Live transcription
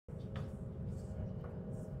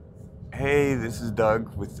Hey, this is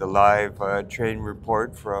Doug with the live train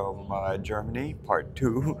report from Germany, part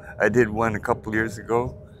two. I did one a couple years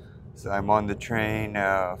ago. So I'm on the train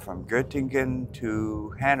from Göttingen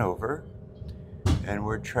to Hanover, and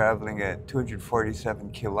we're traveling at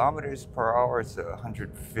 247 kilometers per hour, so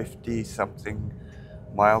 150 something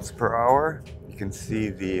miles per hour. You can see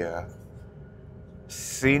the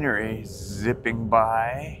scenery zipping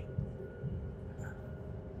by.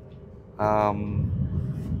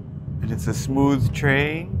 And it's a smooth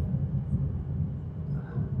train.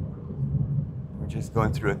 We're just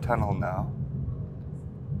going through a tunnel now.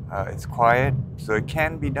 It's quiet, so it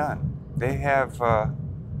can be done. They have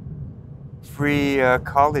free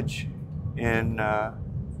college in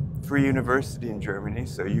free university in Germany,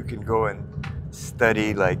 so you can go and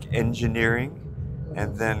study like engineering,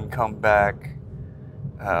 and then come out,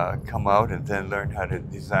 and then learn how to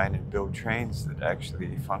design and build trains that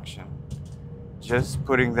actually function. Just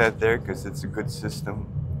putting that there because it's a good system.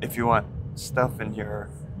 If you want stuff in your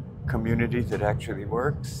community that actually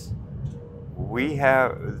works, we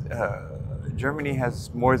have, Germany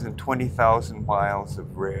has more than 20,000 miles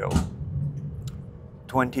of rail.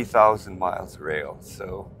 20,000 miles of rail,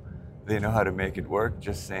 so they know how to make it work.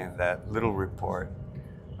 Just saying that little report.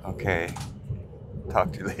 Okay,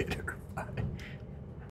 talk to you later.